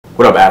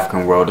What up,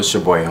 African world? It's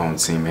your boy Home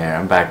Team here.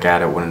 I'm back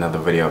at it with another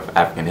video of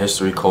African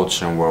history,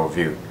 culture, and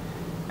worldview.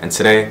 And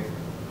today,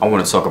 I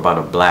want to talk about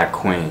a black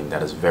queen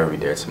that is very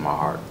dear to my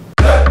heart.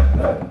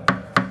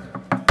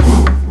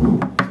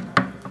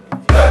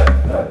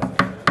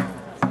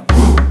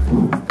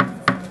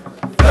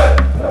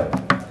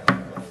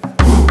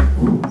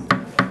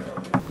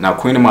 Now,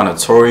 Queen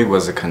Amanitore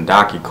was a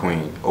Kandaki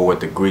queen, or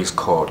what the Greeks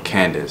called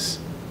Candace.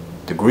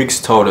 The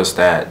Greeks told us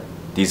that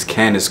these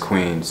Candace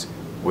queens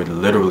would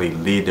literally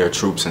lead their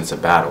troops into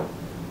battle.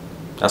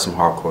 That's some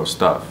hardcore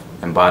stuff.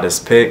 And by this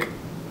pic,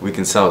 we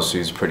can tell she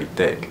was pretty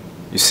thick.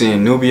 You see,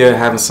 in Nubia,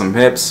 having some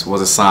hips was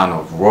a sign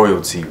of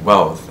royalty,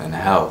 wealth, and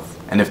health.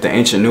 And if the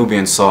ancient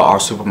Nubians saw our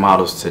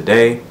supermodels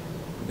today,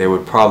 they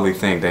would probably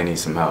think they need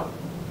some help.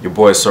 Your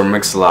boy Sir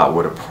Mix-a-Lot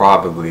would have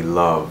probably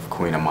loved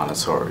Queen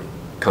Amanitore,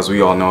 because we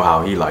all know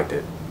how he liked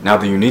it. Now,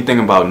 the unique thing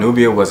about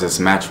Nubia was its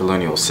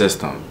matrilineal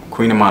system.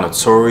 Queen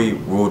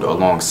Amanitore ruled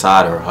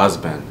alongside her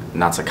husband,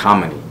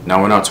 Natakamani.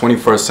 Now, in our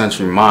 21st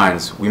century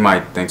minds, we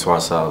might think to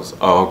ourselves,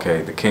 oh,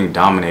 okay, the king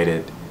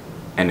dominated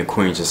and the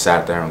queen just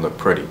sat there and looked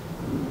pretty.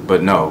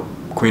 But no,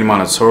 Queen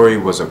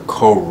Amanitore was a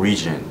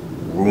co-regent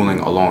ruling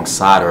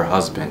alongside her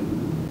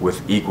husband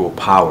with equal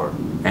power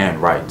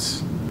and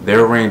rights.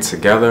 Their reign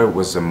together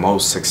was the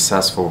most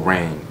successful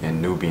reign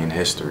in Nubian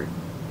history.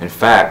 In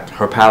fact,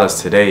 her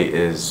palace today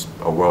is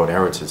a World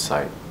Heritage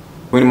Site.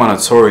 Queen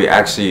Amanitore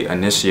actually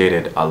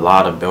initiated a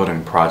lot of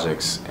building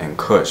projects in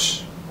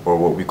Kush, or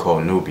what we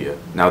call Nubia.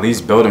 Now,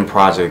 these building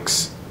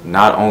projects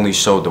not only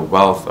showed the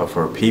wealth of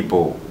her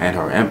people and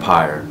her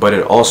empire, but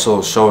it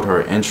also showed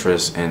her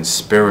interest in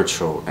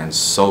spiritual and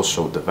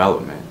social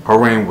development. Her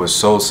reign was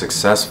so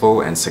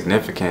successful and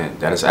significant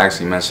that it's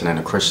actually mentioned in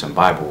the Christian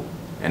Bible,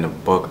 in the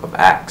book of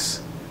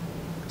Acts.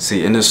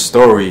 See, in this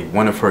story,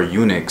 one of her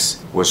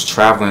eunuchs was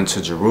traveling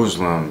to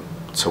Jerusalem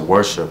to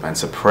worship and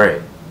to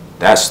pray.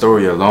 That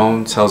story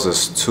alone tells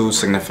us two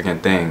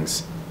significant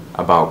things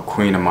about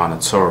Queen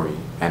Amanitore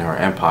and her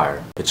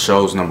empire. It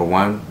shows, number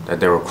one,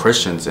 that there were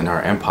Christians in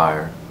her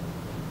empire,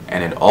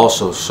 and it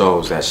also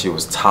shows that she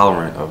was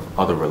tolerant of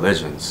other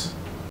religions.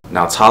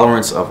 Now,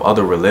 tolerance of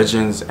other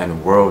religions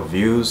and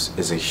worldviews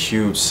is a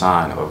huge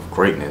sign of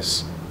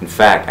greatness. In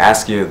fact,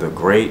 Askia the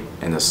Great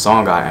in the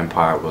Songhai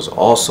Empire was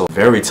also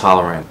very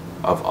tolerant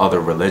of other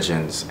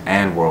religions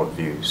and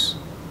worldviews.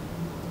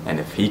 And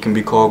if he can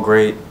be called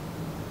great,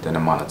 then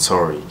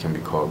Amanitore can be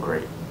called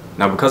great.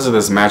 Now, because of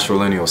this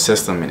matrilineal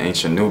system in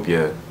ancient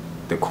Nubia,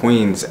 the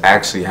queens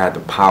actually had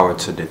the power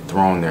to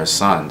dethrone their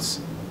sons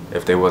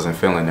if they wasn't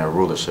feeling their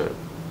rulership.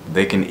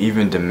 They can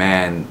even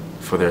demand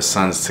for their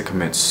sons to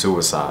commit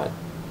suicide.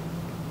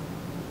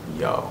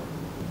 Yo.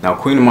 Now,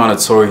 Queen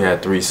Amanitore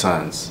had three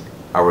sons: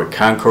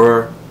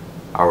 Arikankura,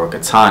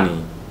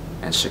 Arikatani,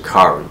 and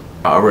Shikari.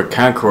 Now,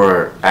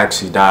 Arikankura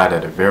actually died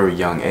at a very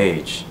young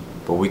age,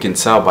 but we can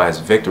tell by his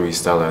victory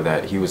stellar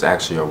that he was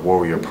actually a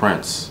warrior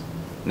prince.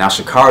 Now,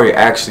 Shikari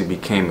actually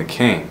became a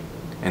king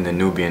in the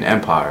Nubian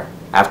Empire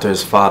after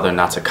his father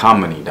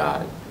Natakamani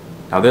died.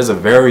 Now, there's a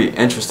very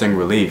interesting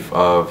relief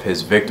of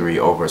his victory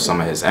over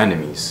some of his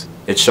enemies.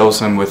 It shows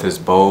him with his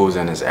bows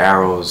and his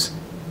arrows,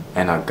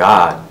 and a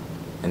god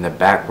in the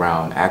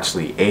background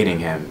actually aiding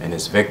him in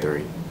his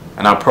victory.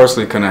 And I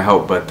personally couldn't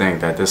help but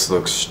think that this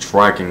looks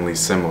strikingly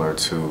similar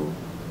to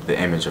the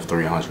image of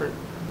 300.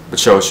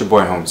 But yo, it's your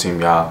boy Home Team,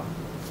 y'all.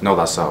 Know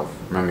thyself.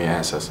 Remember your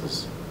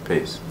ancestors.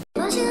 Peace.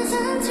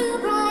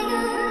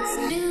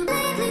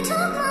 Took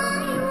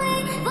my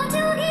way, but to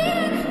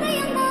hear the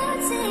young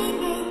birds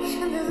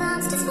singing, and the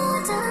lambs just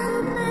water.